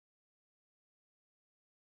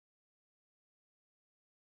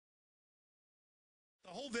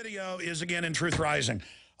The whole video is, again, in Truth Rising.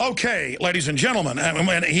 Okay, ladies and gentlemen,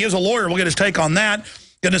 and he is a lawyer. We'll get his take on that.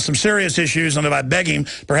 Get into some serious issues, and if I beg him,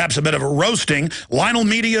 perhaps a bit of a roasting.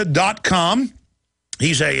 LionelMedia.com.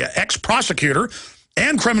 He's a ex-prosecutor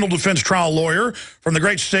and criminal defense trial lawyer from the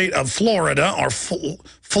great state of Florida, or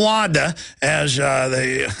Florida, as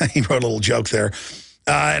he wrote a little joke there.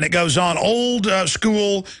 And it goes on, old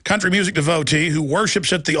school country music devotee who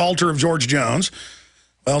worships at the altar of George Jones.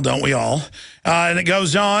 Well, don't we all? And it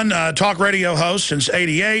goes on, talk radio host since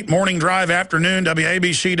 '88, morning drive, afternoon,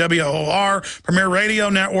 WABC, WOR, Premier Radio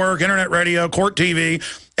Network, Internet Radio, Court TV,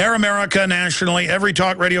 Air America nationally, every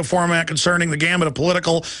talk radio format concerning the gamut of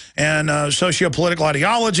political and socio-political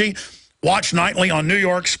ideology. Watch nightly on New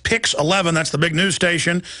York's Pix 11, that's the big news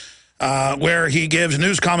station, where he gives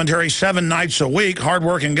news commentary 7 nights a week,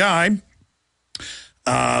 hardworking guy.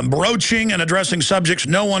 Broaching and addressing subjects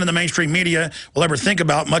no one in the mainstream media will ever think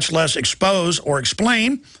about, much less expose or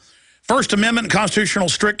explain. First Amendment constitutional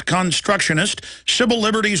strict constructionist, civil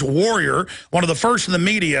liberties warrior, one of the first in the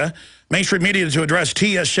media, mainstream media, to address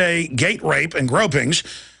TSA gate rape and gropings,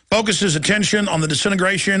 focuses attention on the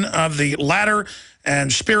disintegration of the latter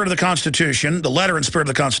and spirit of the Constitution, the letter and spirit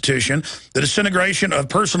of the Constitution, the disintegration of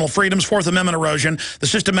personal freedoms, Fourth Amendment erosion, the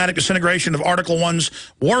systematic disintegration of Article 1's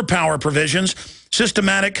war power provisions,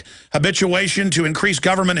 systematic habituation to increase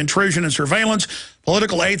government intrusion and surveillance,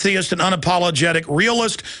 political atheist and unapologetic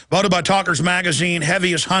realist, voted by Talkers Magazine,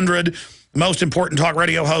 heaviest 100, most important talk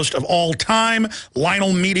radio host of all time,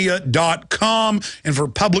 LionelMedia.com. And for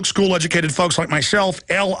public school educated folks like myself,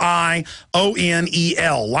 LIONEL,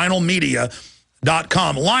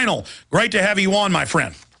 LionelMedia.com. Lionel, great to have you on, my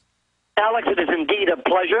friend. Alex, it is indeed a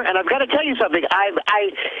pleasure, and I've got to tell you something.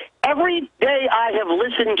 Every day I have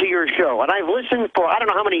listened to your show, and I've listened for I don't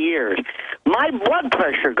know how many years, my blood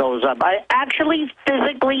pressure goes up. I actually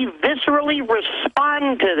physically, viscerally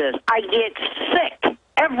respond to this. I get sick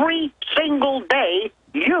every single day.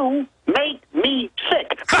 You make me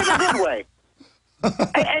sick in a good way.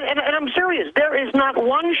 And I'm serious. There is not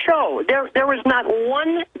one show, there is not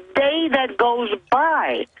one day that goes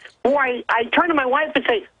by where I turn to my wife and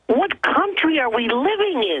say, what country are we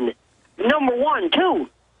living in? Number one. Two,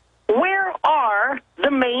 where are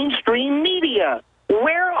the mainstream media?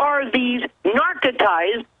 Where are these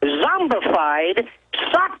narcotized, zombified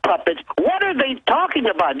sock puppets? What are they talking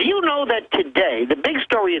about? Do you know that today, the big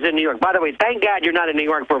story is in New York. By the way, thank God you're not in New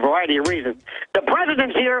York for a variety of reasons. The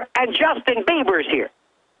president's here and Justin Bieber's here.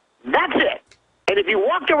 That's it. And if you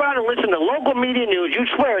walked around and listened to local media news, you'd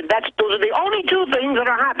swear those are the only two things that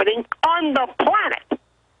are happening on the planet.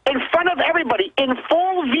 In front of everybody, in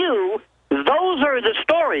full view, those are the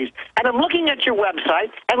stories. And I'm looking at your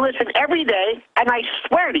website and listen every day, and I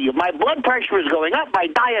swear to you, my blood pressure is going up, my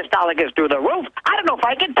diastolic is through the roof. I don't know if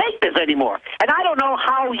I can take this anymore. And I don't know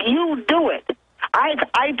how you do it.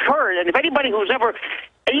 I've heard, and if anybody who's ever,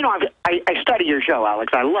 you know, I study your show,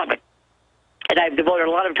 Alex. I love it. And I've devoted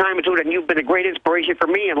a lot of time to it, and you've been a great inspiration for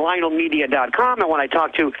me, and LionelMedia.com. And when I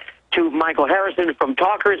talk to Michael Harrison from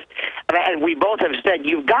Talkers, and we both have said,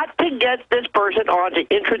 you've got to get this person on to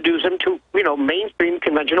introduce him to, you know, mainstream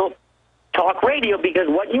conventional talk radio, because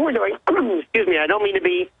what you were doing, excuse me, I don't mean to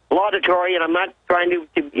be laudatory, and I'm not trying to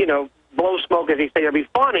you know, blow smoke, as they say, or be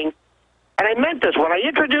fawning, and I meant this when I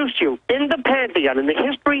introduced you in the pantheon, in the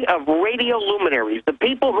history of radio luminaries, the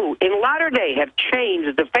people who, in latter day, have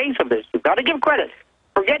changed the face of this. You've got to give credit.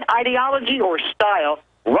 Forget ideology or style.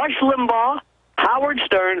 Rush Limbaugh, Howard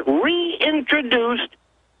Stern reintroduced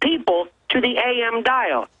people to the AM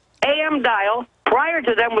dial. AM dial, prior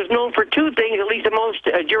to them, was known for two things, at least in most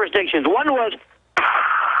jurisdictions. One was,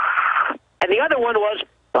 and the other one was,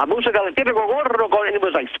 La música del tiempo, and it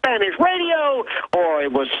was like Spanish radio, or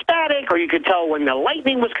it was static, or you could tell when the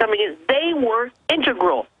lightning was coming in. They were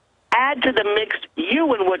integral. Add to the mix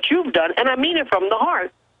you and what you've done, and I mean it from the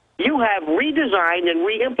heart. You have redesigned and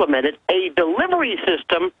re-implemented a delivery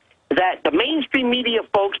system that the mainstream media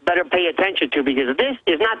folks better pay attention to, because this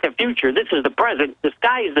is not the future. This is the present,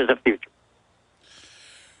 disguised as the future.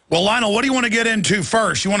 Well, Lionel, what do you want to get into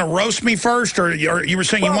first? You want to roast me first, or you were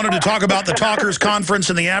saying you wanted to talk about the Talkers Conference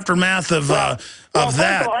and the aftermath of that? First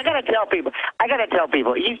of all, I got to tell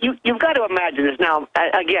people. You've got to imagine this now.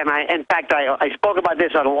 Again, in fact, I spoke about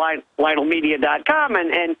this on LionelMedia.com,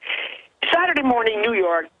 and Saturday morning, New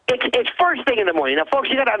York. It's first thing in the morning. Now, folks,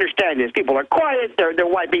 you got to understand this. People are quiet. They're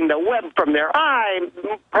wiping the web from their eye.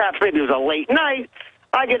 Perhaps maybe it was a late night.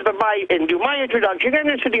 I get by and do my introduction, and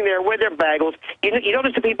they're sitting there with their bagels. You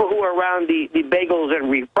notice the people who are around the bagels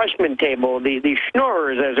and refreshment table, the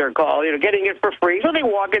schnorrers, as they're called, getting it for free. So they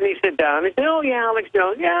walk in, they sit down, they say, oh, yeah, Alex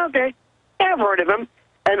Jones, yeah, okay. Yeah, I've heard of him.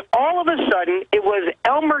 And all of a sudden, it was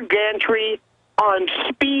Elmer Gantry on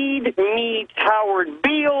Speed meets Howard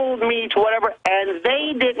Beale meets whatever, and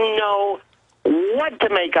they didn't know what to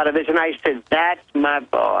make out of this. And I said, that's my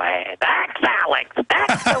boy. That's Alex.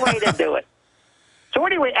 That's the way to do it. So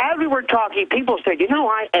anyway, as we were talking, people said,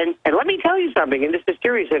 and let me tell you something, and this is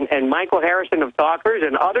serious, and Michael Harrison of Talkers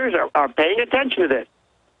and others are paying attention to this.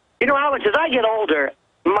 Alex, as I get older,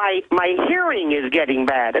 my hearing is getting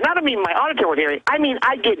bad. And I don't mean my auditory hearing. I mean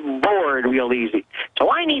I get bored real easy.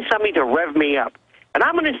 So I need something to rev me up. And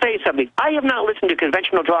I'm going to say something. I have not listened to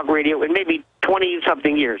conventional talk radio in maybe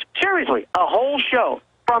 20-something years. Seriously, a whole show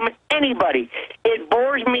from anybody. It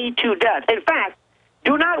bores me to death. In fact,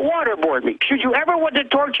 do not waterboard me. Should you ever want to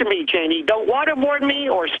torture me, Cheney, don't waterboard me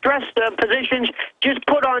or stress the positions. Just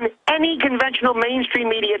put on any conventional mainstream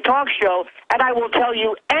media talk show, and I will tell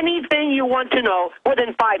you anything you want to know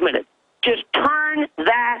within 5 minutes. Just turn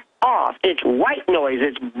that off. It's white noise.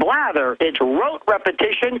 It's blather. It's rote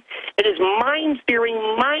repetition. It is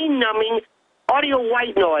mind-steering, mind-numbing audio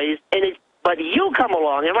white noise. But you come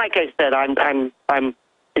along, and like I said, I'm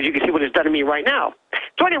as you can see what it's done to me right now.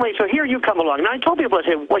 So anyway, so here you come along. Now, I told people, I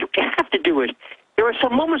said, what you have to do is, there are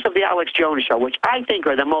some moments of the Alex Jones Show, which I think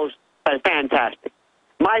are the most fantastic.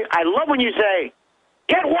 I love when you say,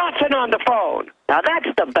 get Watson on the phone. Now, that's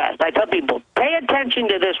the best. I tell people, pay attention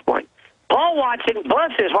to this one. Paul Watson,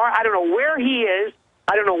 bless his heart, I don't know where he is.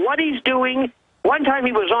 I don't know what he's doing. One time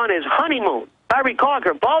he was on his honeymoon. I recall,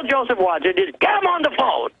 Paul Joseph Watson, just get him on the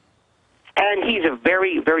phone. And he's a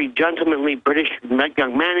very, very gentlemanly British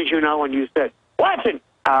young man, as you know, and you said, Watson,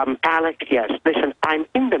 Alex, yes, listen, I'm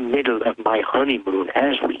in the middle of my honeymoon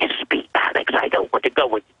as we speak, Alex. I don't want to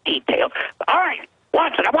go into detail. All right,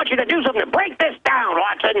 Watson, I want you to do something to break this down,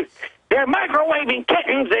 Watson. They're microwaving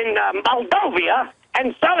kittens in Moldova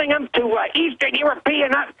and selling them to Eastern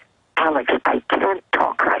European... Alex, I can't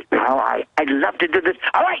talk right now. I'd love to do this.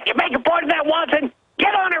 All right, you make a point of that, Watson.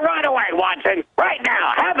 Get on it right away, Watson. Right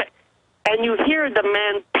now, have it. And you hear the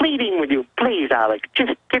man pleading with you, please, Alex,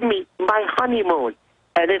 just give me my honeymoon.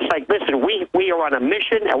 And it's like, listen, we are on a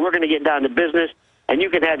mission, and we're going to get down to business, and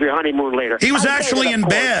you can have your honeymoon later. He was actually in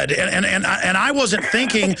bed, and I wasn't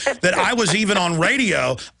thinking that I was even on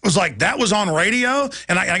radio. It was like, that was on radio?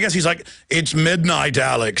 And I guess he's like, it's midnight,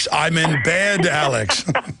 Alex. I'm in bed, Alex.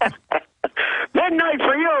 Midnight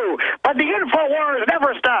for you, but the info wars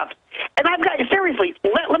never stops. And I've got, seriously,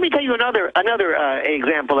 let me tell you another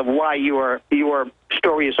example of why your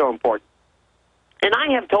story is so important. And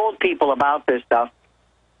I have told people about this stuff,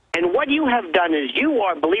 and what you have done is you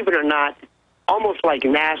are, believe it or not, almost like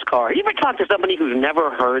NASCAR. You ever talk to somebody who's never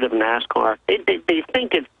heard of NASCAR? They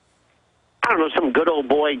think it's, I don't know, some good old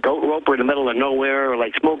boy goat roper in the middle of nowhere, or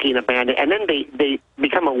like Smokey and a Bandit, and then they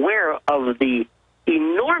become aware of the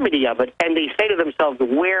enormity of it, and they say to themselves,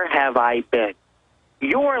 where have I been?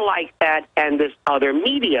 You're like that, and this other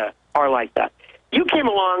media are like that. You came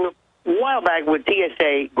along a while back with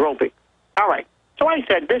TSA groping. All right. So I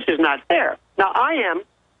said, this is not fair. Now, I am,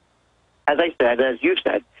 as I said, as you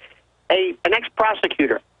said, an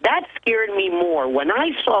ex-prosecutor. That scared me more when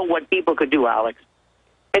I saw what people could do, Alex,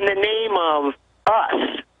 in the name of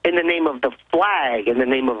us, in the name of the flag, in the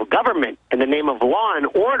name of government, in the name of law and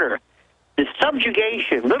order, the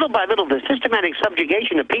subjugation, little by little, the systematic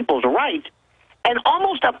subjugation of people's rights, and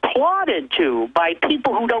almost applauded to by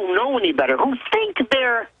people who don't know any better, who think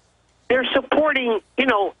they're supporting,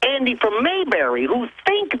 Andy from Mayberry, who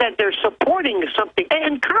think that they're supporting something.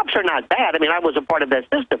 And cops are not bad. I mean, I was a part of that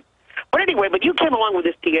system. But anyway, but you came along with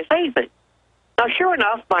this TSA thing. Now, sure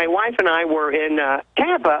enough, my wife and I were in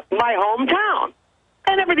Tampa, my hometown,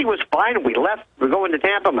 and everything was fine. We left. We're going to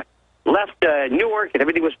Tampa. Left Newark, and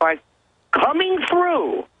everything was fine. Coming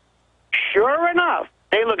through, sure enough,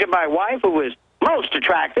 they look at my wife, who was most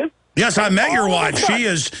attractive. Yes, I met your wife.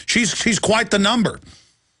 She's quite the number.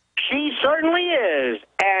 She certainly is,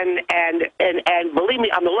 and believe me,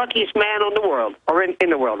 I'm the luckiest man on the world, or in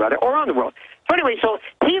the world rather, or on the world. So anyway, so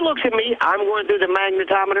he looks at me. I'm going through the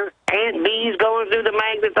magnetometer. Aunt B's going through the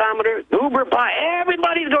magnetometer. Uber Pie,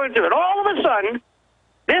 everybody's going through it. All of a sudden,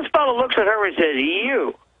 this fellow looks at her and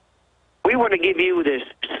says, we want to give you this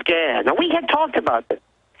scan. Now, we had talked about this,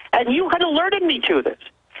 and you had alerted me to this.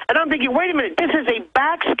 And I'm thinking, wait a minute, this is a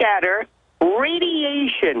backscatter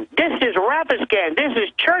radiation. This is Rapiscan. This is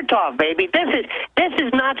Chertoff, baby. This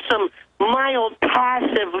is not some mild,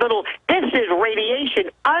 passive little... This is radiation,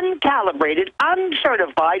 uncalibrated,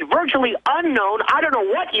 uncertified, virtually unknown. I don't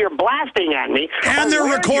know what you're blasting at me. And they're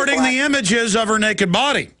recording the images of her naked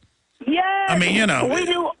body. Yes. I mean, We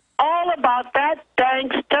knew all about that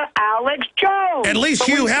thanks to Alex Jones. At least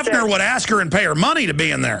Hugh Hefner would ask her and pay her money to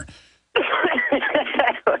be in there.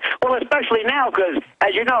 especially now because,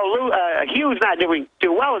 as you know, Hugh's not doing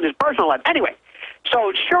too well in his personal life. Anyway,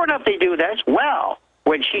 so sure enough, they do this. Well,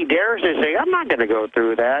 when she dares to say, I'm not going to go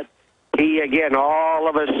through that, he, again, all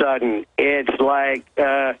of a sudden, it's like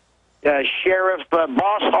Sheriff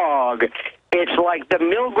Boss Hog. It's like the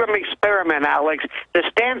Milgram experiment, Alex. The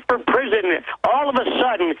Stanford prison, all of a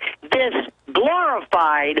sudden, this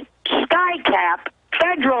glorified, skycap,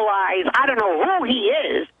 federalized, I don't know who he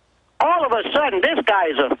is, all of a sudden, this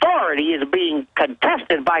guy's authority is being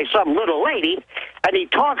contested by some little lady, and he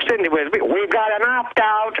talks into his, we've got an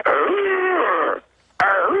opt-out.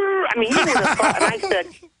 I mean, you would have thought, and I said,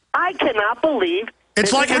 I cannot believe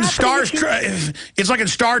it's like in Star Trek. It's like in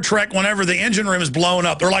Star Trek. Whenever the engine room is blowing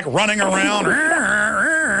up, they're like running around.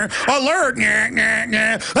 Alert!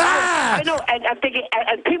 Ah! I know, and I'm thinking,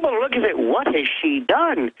 and people are looking at, what has she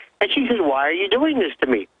done? And she says, why are you doing this to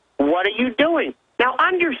me? What are you doing? Now,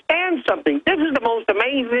 understand something. This is the most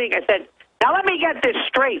amazing thing. I said, now let me get this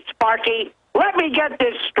straight, Sparky. Let me get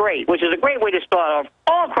this straight, which is a great way to start off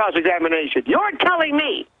all cross-examination. You're telling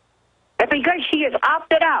me that because she has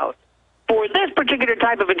opted out for this particular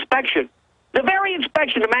type of inspection, the very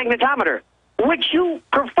inspection, the magnetometer, which you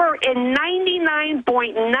prefer in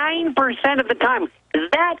 99.9% of the time,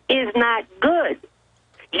 that is not good.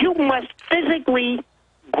 You must physically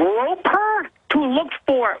grope her to look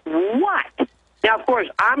for what? Now, of course,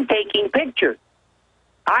 I'm taking pictures.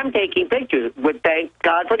 But thank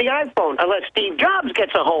God for the iPhone, unless Steve Jobs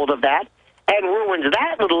gets a hold of that and ruins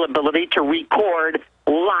that little ability to record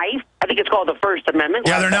live. I think it's called the First Amendment.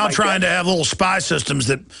 Yeah, they're now trying to have little spy systems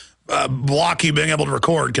that block you being able to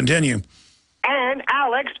record. Continue. And,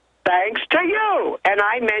 Alex, thanks to you. And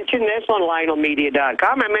I mentioned this on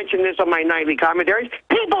LionelMedia.com. I mentioned this on my nightly commentaries.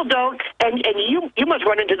 People don't, and you must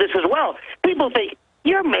run into this as well. People think,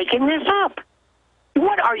 you're making this up.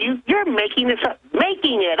 What are you? You're making this up.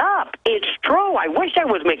 Making it up. It's true. I wish I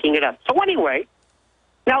was making it up. So anyway,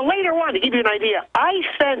 now later on, to give you an idea, I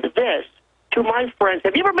sent this to my friends.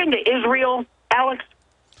 Have you ever been to Israel, Alex?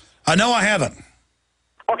 No, I haven't.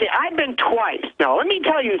 Okay, I've been twice. Now, let me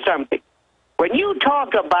tell you something. When you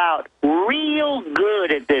talk about real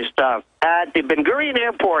good at this stuff at the Ben Gurion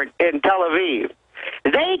Airport in Tel Aviv,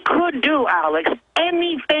 they could do, Alex,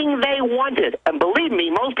 anything they wanted. And believe me,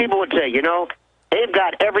 most people would say, you know, they've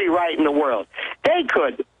got every right in the world. They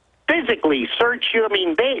could physically search you. I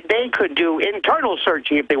mean, they could do internal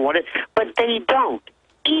searching if they wanted, but they don't.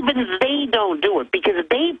 Even they don't do it because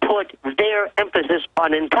they put their emphasis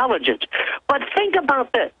on intelligence. But think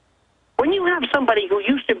about this. When you have somebody who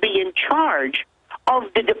used to be in charge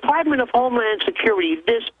of the Department of Homeland Security,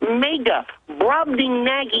 this mega,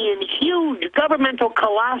 Brobdingnagian, huge governmental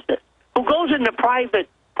colossus who goes into private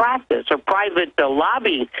practice or private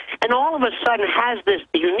lobbying, and all of a sudden has this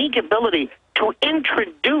unique ability to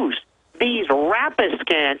introduce these rapid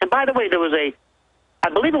scans. And by the way, there was I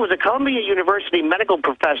believe it was a Columbia University medical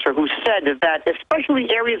professor who said that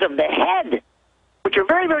especially areas of the head, which are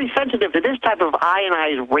very, very sensitive to this type of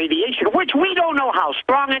ionized radiation, which we don't know how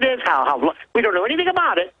strong it is, how we don't know anything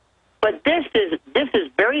about it, but this is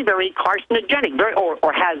very, very carcinogenic,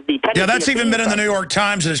 or has the tendency. Yeah, that's even been in the New York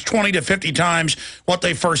Times. It's 20 to 50 times what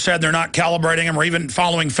they first said. They're not calibrating them or even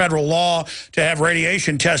following federal law to have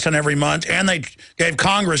radiation testing every month, and they gave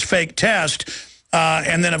Congress fake tests.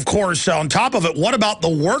 And then, of course, on top of it, what about the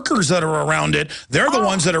workers that are around it? They're the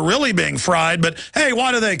ones that are really being fried, but hey,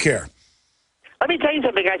 why do they care? Let me tell you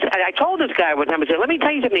something. I told this guy one time, I said, let me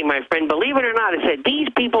tell you something, my friend. Believe it or not, I said, these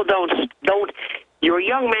people don't, you're a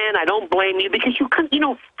young man, I don't blame you, because you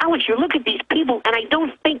know, Alex, you look at these people, and I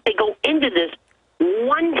don't think they go into this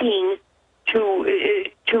wanting to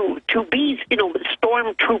be, you know,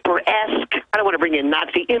 stormtrooper-esque. I don't want to bring in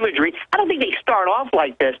Nazi imagery. I don't think they start off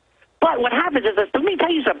like this. But what happens is this. Let me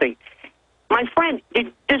tell you something. My friend,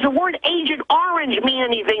 does the word Agent Orange mean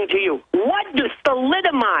anything to you? What does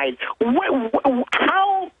thalidomide?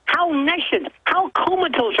 How nescient? How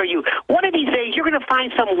comatose are you? One of these days, you're going to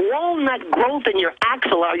find some walnut growth in your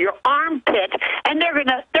axilla, your armpit, and they're going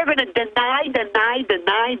to deny,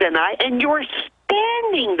 and you're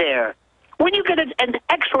standing there. When you get an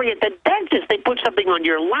X-ray at the dentist, they put something on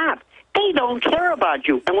your lap. They don't care about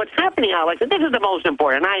you. And what's happening, Alex, and this is the most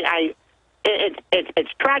important.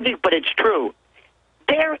 It's tragic, but it's true.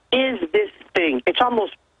 There is this thing. It's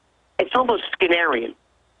almost Skinnerian.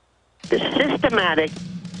 The systematic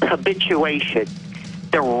habituation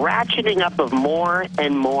the ratcheting up of more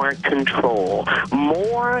and more control,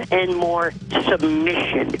 more and more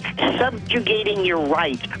submission, subjugating your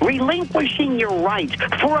rights, relinquishing your rights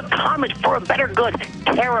for a common, for a better good,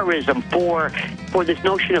 terrorism, for this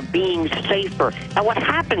notion of being safer. And what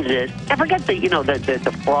happens is, and forget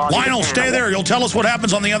the fraud. Lionel, stay there. You'll tell us what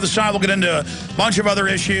happens on the other side. We'll get into a bunch of other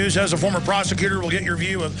issues. As a former prosecutor, we'll get your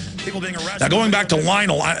view of people being arrested. Now, going back to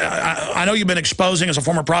Lionel, I know you've been exposing, as a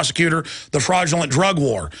former prosecutor, the fraudulent drug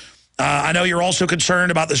war. I know you're also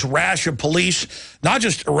concerned about this rash of police, not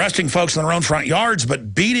just arresting folks in their own front yards,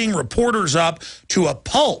 but beating reporters up to a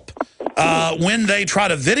pulp when they try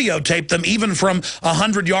to videotape them, even from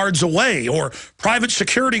 100 yards away, or private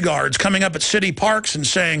security guards coming up at city parks and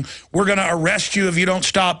saying, we're going to arrest you if you don't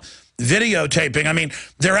stop videotaping. I mean,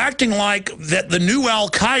 they're acting like that the new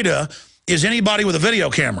Al-Qaeda is anybody with a video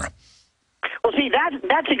camera. Well, see,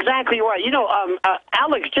 that's exactly right.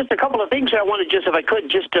 Alex, just a couple of things I wanted, just if I could,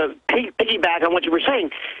 just to piggyback on what you were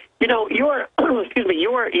saying. Your excuse me,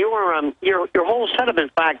 your whole setup. In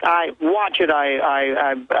fact, I watch it.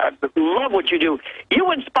 I love what you do.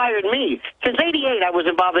 You inspired me. Since '88, I was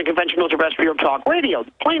involved in conventional terrestrial talk radio,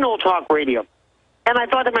 plain old talk radio. And I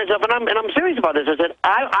thought to myself, and I'm serious about this. I said,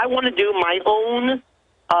 I want to do my own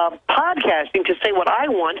podcasting to say what I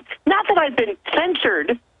want. Not that I've been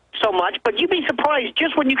censored so much, but you'd be surprised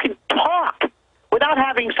just when you can talk without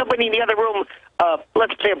having somebody in the other room,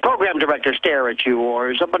 let's say a program director, stare at you,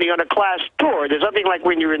 or somebody on a class tour. There's nothing like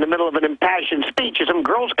when you're in the middle of an impassioned speech or some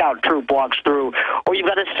Girl Scout troop walks through, or you've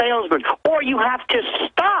got a salesman, or you have to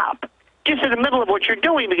stop just in the middle of what you're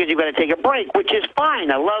doing because you've got to take a break, which is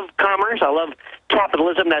fine. I love commerce. I love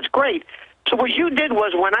capitalism. That's great. So what you did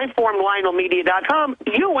was, when I formed LionelMedia.com,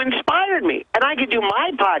 you inspired me, and I could do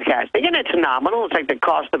my podcasting, and it's nominal. It's like the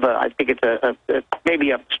cost of I think it's maybe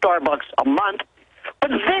a Starbucks a month. But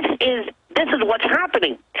this is what's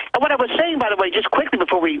happening. And what I was saying, by the way, just quickly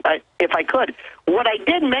before if I could, what I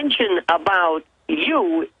did mention about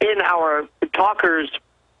you in our talkers'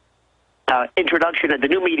 introduction at the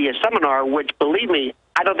New Media Seminar, which, believe me,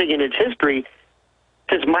 I don't think in its history,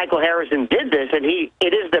 since Michael Harrison did this, and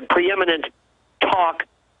it is the preeminent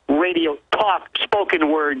radio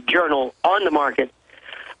spoken word journal on the market.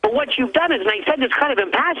 But what you've done is, and I said this kind of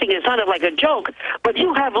in passing, it sounded like a joke, but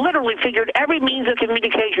you have literally figured every means of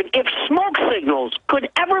communication. If smoke signals could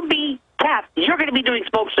ever be tapped, you're going to be doing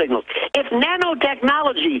smoke signals. If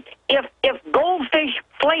nanotechnology, if goldfish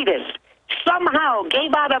flatus somehow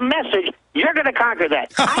gave out a message, you're going to conquer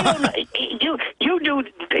that. I don't know. You do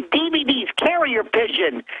DVDs, carrier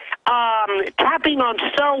pigeon, tapping on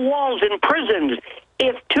cell walls in prisons.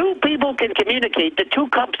 If two people can communicate, the two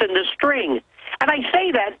cups and the string. And I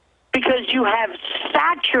say that because you have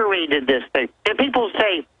saturated this thing. And people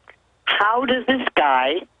say, how does this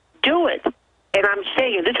guy do it? And I'm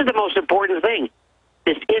saying, this is the most important thing.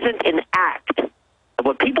 This isn't an act. And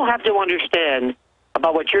what people have to understand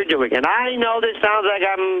about what you're doing, and I know this sounds like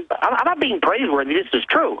I'm not being praiseworthy, this is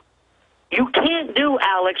true. You can't do,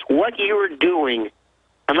 Alex, what you're doing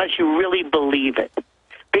unless you really believe it.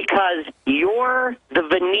 Because the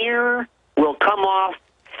veneer will come off,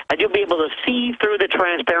 and you'll be able to see through the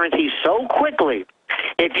transparency so quickly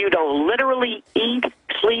if you don't literally eat,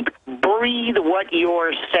 sleep, breathe what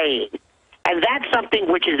you're saying. And that's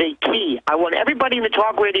something which is a key. I want everybody in the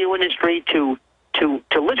talk radio industry to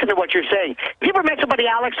listen to what you're saying. Have you ever met somebody,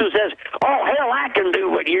 Alex, who says, oh, hell, I can do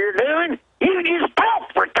what you're doing? You just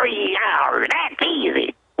talk for 3 hours. That's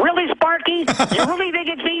easy. Really, Sparky? You really think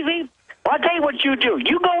it's easy? Well, I'll tell you what you do.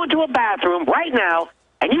 You go into a bathroom right now,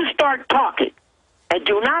 and you start talking. And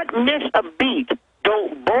do not miss a beat.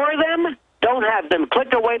 Don't bore them. Don't have them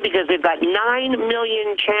click away, because they've got 9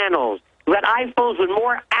 million channels. You've got iPhones with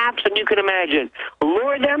more apps than you can imagine.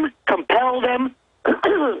 Lure them, compel them,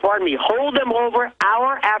 pardon me, hold them over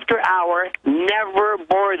hour after hour. Never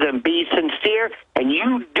bore them. Be sincere, and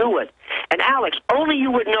you do it. And Alex, only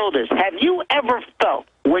you would know this. Have you ever felt,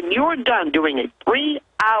 when you're done doing a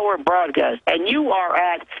 3-hour broadcast, and you are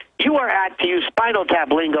at, to use Spinal Tap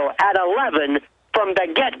lingo, at 11 from the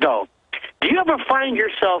get-go, do you ever find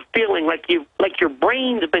yourself feeling like your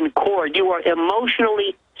brain's been cored? You are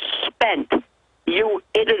emotionally spent. It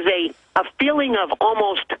is a feeling of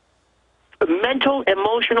almost mental,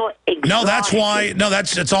 emotional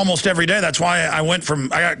exhaustion. It's almost every day. That's why I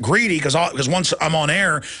got greedy, because once I'm on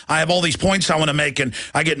air, I have all these points I want to make, and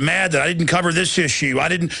I get mad that I didn't cover this issue.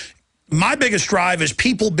 My biggest drive is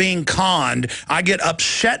people being conned. I get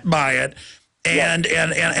upset by it. And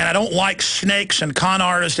I don't like snakes and con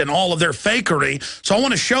artists and all of their fakery. So I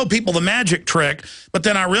want to show people the magic trick, but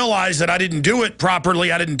then I realize that I didn't do it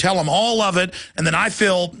properly. I didn't tell them all of it, and then I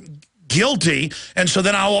feel guilty. And so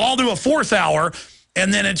then I'll do a 4th hour.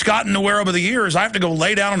 And then it's gotten to where over the years I have to go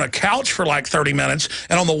lay down on a couch for like 30 minutes.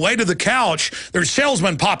 And on the way to the couch, there's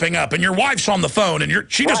salesmen popping up. And your wife's on the phone. And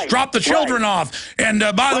she just dropped the children off. And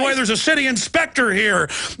by the way, there's a city inspector here.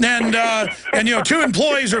 And, and 2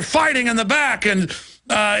 employees are fighting in the back. And,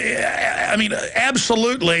 I mean,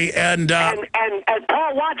 absolutely. And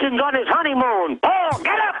Paul Watson's on his honeymoon. Paul,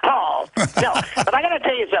 get up, Paul. No, but I got to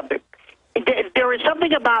tell you something. There is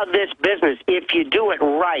something about this business, if you do it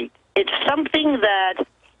right. It's something that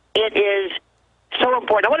it is so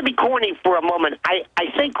important. I want to be corny for a moment. I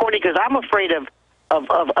say corny because I'm afraid of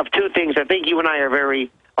 2 things. I think you and I are very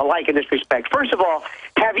alike in this respect. First of all,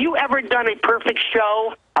 have you ever done a perfect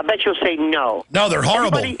show? I bet you'll say no. No, they're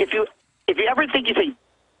horrible. Everybody, if you ever think, you say,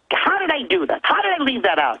 how did I do that? How did I leave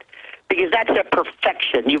that out? Because that's a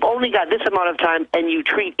perfection. You've only got this amount of time, and you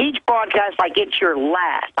treat each broadcast like it's your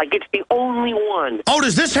last, like it's the only one. Oh,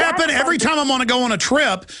 does this happen every time I'm going to go on a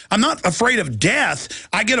trip? I'm not afraid of death.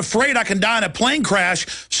 I get afraid I can die in a plane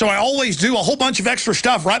crash, so I always do a whole bunch of extra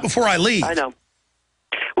stuff right before I leave. I know.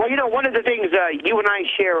 Well, one of the things you and I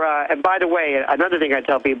share, and by the way, another thing I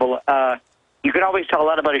tell people, you can always tell a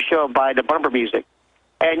lot about a show by the bumper music.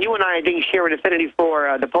 And you and I think, share an affinity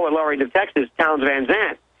for the poet laureate of Texas, Towns Van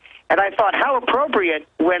Zandt. And I thought, how appropriate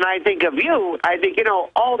when I think of you. I think,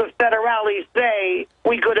 all the federales say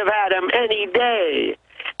we could have had him any day.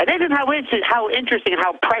 And isn't how interesting and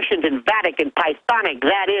how prescient and Vatican Pythonic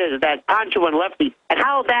that is, that Pancho and Lefty, and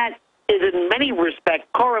how that is in many respects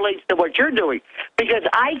correlates to what you're doing. Because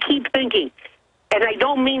I keep thinking, and I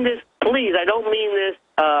don't mean this, please, I don't mean this,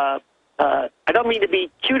 I don't mean to be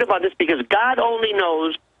cute about this, because God only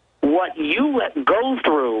knows what you go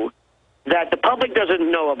through that the public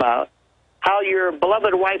doesn't know about, how your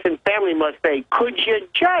beloved wife and family must say, could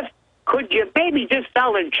you maybe just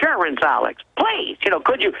sell insurance, Alex? Please,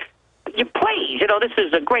 could you please, this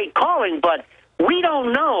is a great calling, but we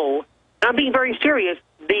don't know, I'm being very serious,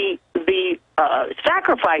 the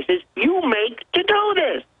sacrifices you make to do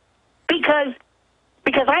this. Because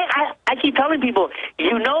I keep telling people,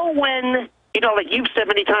 when, like you've said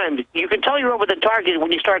many times, you can tell you're over the target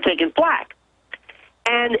when you start taking flack.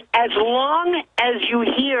 And as long as you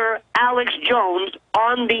hear Alex Jones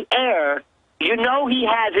on the air, he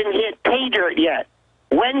hasn't hit pay dirt yet.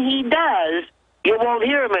 When he does, you won't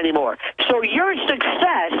hear him anymore. So your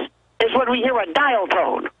success is when we hear a dial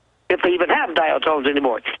tone, if they even have dial tones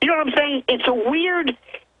anymore. You know what I'm saying? It's a weird,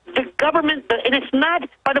 the government, and it's not,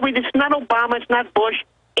 by the way, it's not Obama, it's not Bush,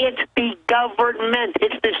 it's the government.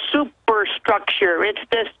 It's this superstructure. It's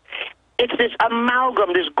this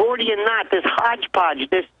amalgam, this Gordian knot, this hodgepodge,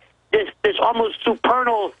 this almost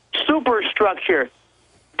supernal superstructure.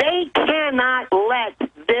 They cannot let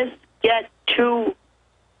this get too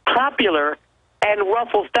popular and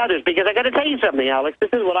ruffle feathers. Because I got to tell you something, Alex.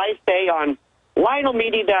 This is what I say on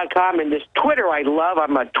LionelMedia.com and this Twitter I love.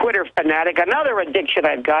 I'm a Twitter fanatic. Another addiction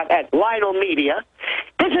I've got at Lionel Media.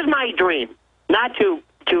 This is my dream. Not to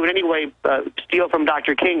in any way steal from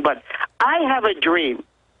Dr. King, but I have a dream.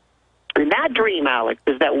 And that dream, Alex,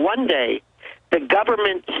 is that one day the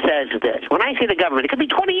government says this. When I say the government, it could be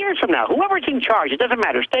 20 years from now. Whoever's in charge, it doesn't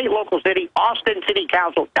matter. State, local, city, Austin City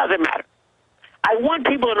Council, doesn't matter. I want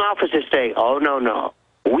people in office to say, oh, no,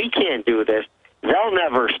 we can't do this. They'll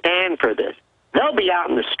never stand for this. They'll be out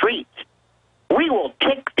in the streets. We will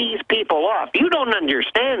tick these people off. You don't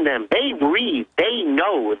understand them. They read. They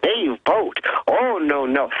know. They vote. Oh,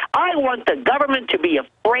 no. I want the government to be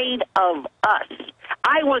afraid of us.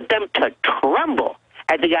 I want them to tremble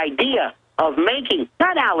at the idea of making,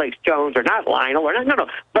 not Alex Jones or not Lionel, or no,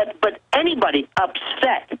 but anybody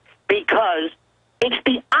upset, because it's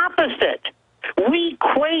the opposite. We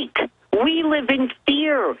quake. We live in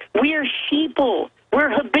fear. We're sheeple. We're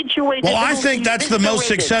habituated. Well, I think that's the most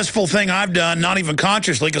successful thing I've done, not even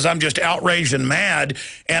consciously, because I'm just outraged and mad.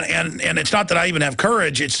 And it's not that I even have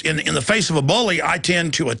courage. It's in the face of a bully, I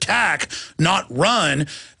tend to attack, not run.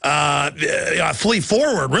 I flee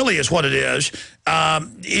forward, really, is what it is.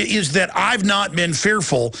 Is that I've not been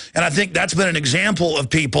fearful. And I think that's been an example of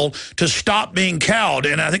people to stop being cowed.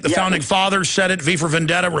 And I think the Founding Fathers said it, V for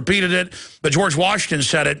Vendetta repeated it, but George Washington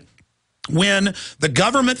said it. When the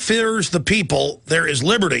government fears the people, there is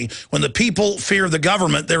liberty. When the people fear the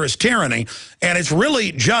government, there is tyranny. And it's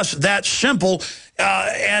really just that simple.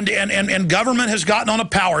 And government has gotten on a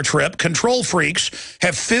power trip. Control freaks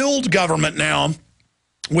have filled government now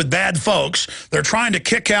with bad folks. They're trying to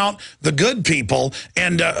kick out the good people.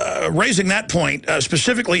 And raising that point,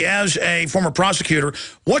 specifically as a former prosecutor,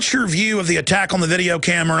 what's your view of the attack on the video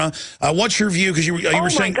camera? What's your view? Because you were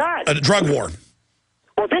saying a drug war.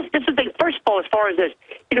 Well, this is the thing. First of all, as far as this,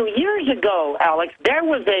 You know, years ago, Alex, there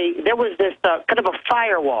was this kind of a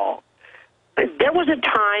firewall. There was a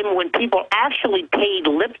time when people actually paid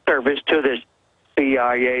lip service to this.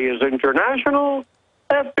 CIA is international,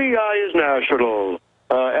 FBI is national,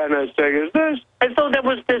 NSA is this. And so there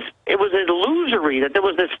was this, it was illusory that there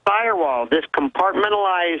was this firewall, this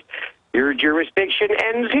compartmentalized, your jurisdiction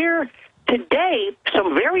ends here. Today,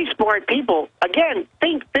 some very smart people, again,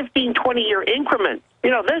 think 15, 20-year increments.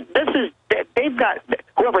 You know, this is, they've got,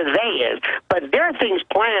 whoever they is, but their things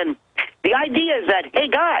planned. The idea is that, hey,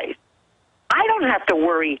 guys, I don't have to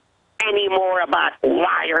worry anymore about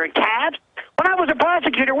wiretaps. When I was a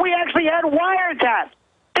prosecutor, we actually had wiretaps.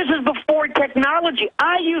 This is before technology.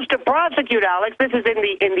 I used to prosecute, Alex. This is in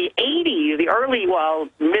the 80s, the early, well,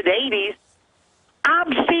 mid-80s.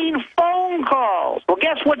 Obscene phone calls. Well,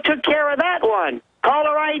 guess what took care of that one?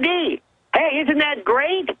 Caller ID. Hey, isn't that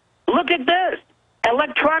great? Look at this.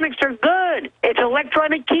 Electronics are good. It's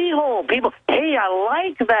electronic keyhole. People, hey, I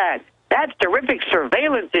like that. That's terrific.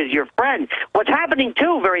 Surveillance is your friend. What's happening,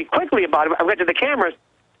 too, very quickly about it, I'll get to the cameras.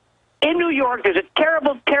 In New York, there's a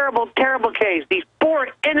terrible, terrible, terrible case. These poor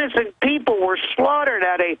innocent people were slaughtered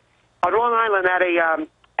on Long Island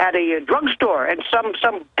at a drugstore, and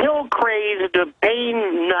some pill-crazed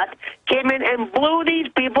pain nut came in and blew these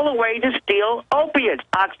people away to steal opiates,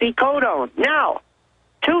 oxycodone. Now,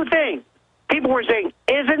 two things. People were saying,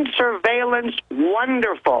 isn't surveillance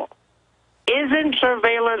wonderful? Isn't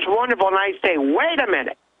surveillance wonderful? And I say, wait a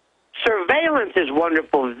minute. Surveillance is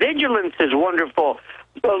wonderful. Vigilance is wonderful.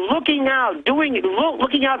 Looking out,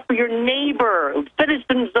 looking out for your neighbor,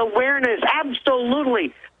 citizens' awareness,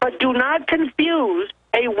 absolutely. But do not confuse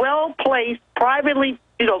a well-placed, privately,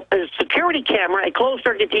 a security camera, a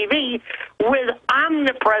closed-circuit TV, with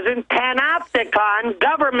omnipresent, panopticon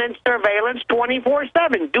government surveillance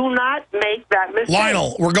 24/7. Do not make that mistake.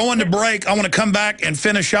 Lionel, we're going to break. I want to come back and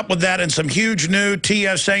finish up with that and some huge new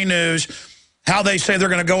TSA news. How they say they're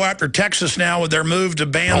going to go after Texas now with their move to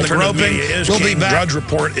ban the groping. We'll be back. Drudge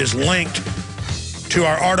Report is linked to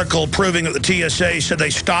our article proving that the TSA said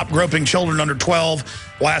they stopped groping children under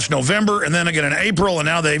 12 last November and then again in April, and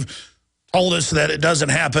now they've told us that it doesn't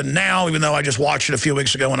happen now, even though I just watched it a few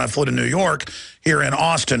weeks ago when I flew to New York, here in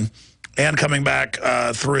Austin, and coming back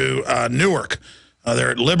through Newark.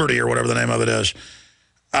 They're at Liberty or whatever the name of it is.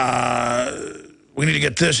 We need to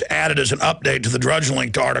get this added as an update to the Drudge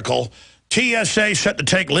linked article. TSA set to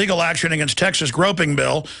take legal action against Texas groping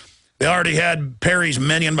bill. They already had Perry's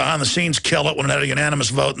minion behind the scenes kill it when it had a unanimous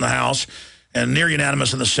vote in the House and near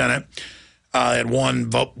unanimous in the Senate. They had one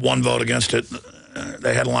vote against it.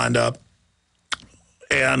 They had lined up.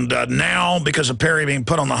 And now, because of Perry being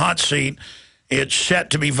put on the hot seat, it's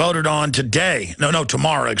set to be voted on today. No,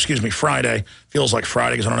 tomorrow, excuse me, Friday. Feels like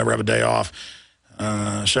Friday because I don't ever have a day off.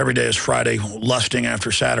 So every day is Friday, lusting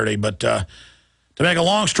after Saturday. But to make a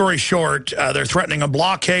long story short, they're threatening a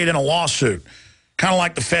blockade and a lawsuit, kind of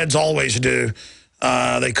like the feds always do.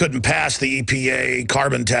 They couldn't pass the EPA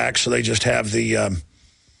carbon tax, so they just have the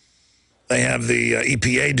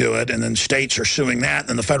EPA do it, and then states are suing that, and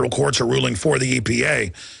then the federal courts are ruling for the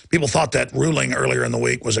EPA. People thought that ruling earlier in the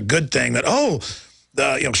week was a good thing, that,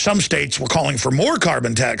 some states were calling for more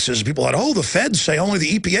carbon taxes. People thought, the feds say only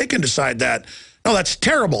the EPA can decide that. No, that's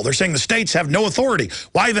terrible. They're saying the states have no authority.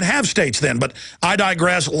 Why even have states then? But I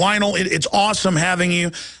digress. Lionel, it's awesome having you.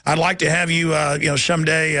 I'd like to have you,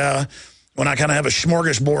 someday when I kind of have a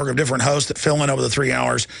smorgasbord of different hosts that fill in over the 3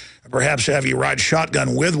 hours, perhaps have you ride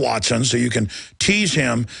shotgun with Watson so you can tease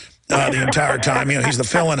him the entire time. He's the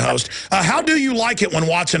fill-in host. How do you like it when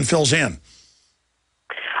Watson fills in?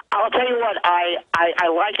 I'll tell you what, I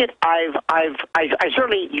like it. I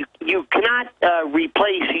certainly, you cannot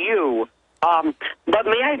replace you. But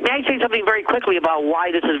may I say something very quickly about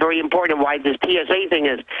why this is very important and why this TSA thing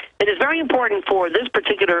is? It is very important for this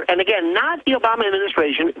particular, and again, not the Obama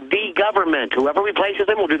administration, the government. Whoever replaces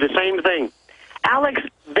them will do the same thing. Alex,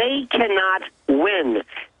 they cannot win.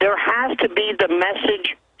 There has to be the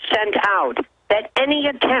message sent out that any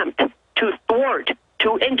attempt to thwart,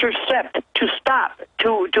 to intercept, to stop,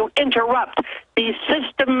 to interrupt the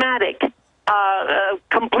systematic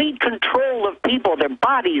complete control of people, their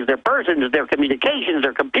bodies, their persons, their communications,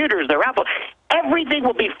 their computers, their Apple, everything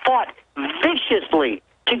will be fought viciously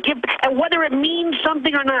to give, and whether it means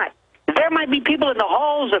something or not. There might be people in the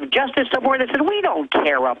halls of justice somewhere that said, we don't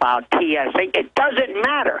care about TSA. It doesn't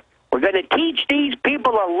matter. We're going to teach these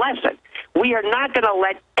people a lesson. We are not going to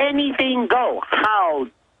let anything go. How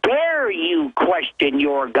dare you question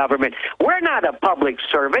your government? We're not a public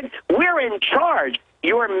servant. We're in charge.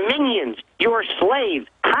 Your minions, your slaves.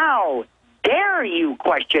 How dare you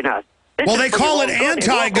question us? Well, they call it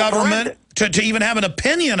anti-government to even have an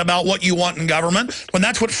opinion about what you want in government, when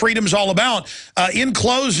that's what freedom's all about. In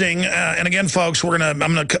closing, and again, folks, I'm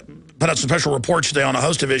going to put out some special reports today on a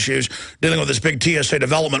host of issues dealing with this big TSA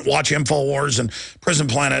development. Watch InfoWars and Prison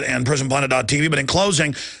Planet and PrisonPlanet.tv. But in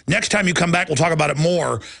closing, next time you come back, we'll talk about it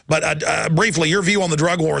more. But briefly, your view on the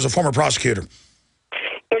drug war as a former prosecutor.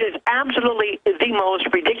 It is absolutely the most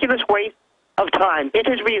ridiculous waste of time. It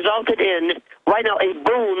has resulted in, right now, a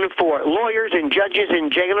boon for lawyers and judges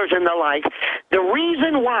and jailers and the like. The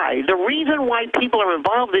reason why people are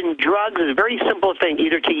involved in drugs is a very simple thing,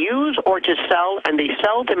 either to use or to sell, and they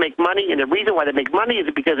sell to make money, and the reason why they make money is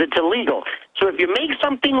because it's illegal. So if you make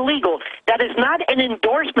something legal, that is not an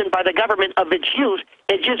endorsement by the government of its use.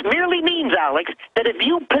 It just merely means, Alex, that if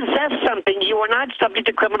you possess something, you are not subject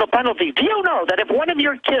to criminal penalties. Do you know that if one of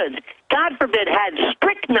your kids, God forbid, had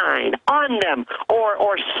strychnine on them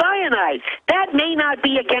or cyanide, that may not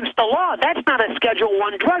be against the law. That's not a Schedule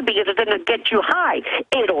I drug because it doesn't get you high.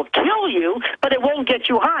 It'll kill you, but it won't get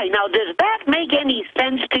you high. Now, does that make any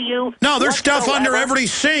sense to you? No, there's stuff under every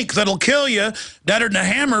sink that'll kill you, deader than a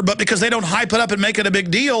hammer, but because they don't hype it up and make it a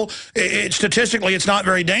big deal, statistically it's not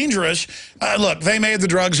very dangerous. Look, they made the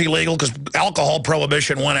drugs illegal because alcohol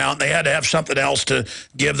prohibition went out, and they had to have something else to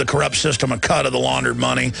give the corrupt system a cut of the laundered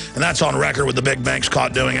money, and that's on record with the big banks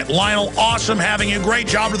caught doing it. Lionel, awesome having you. Great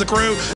job to the crew.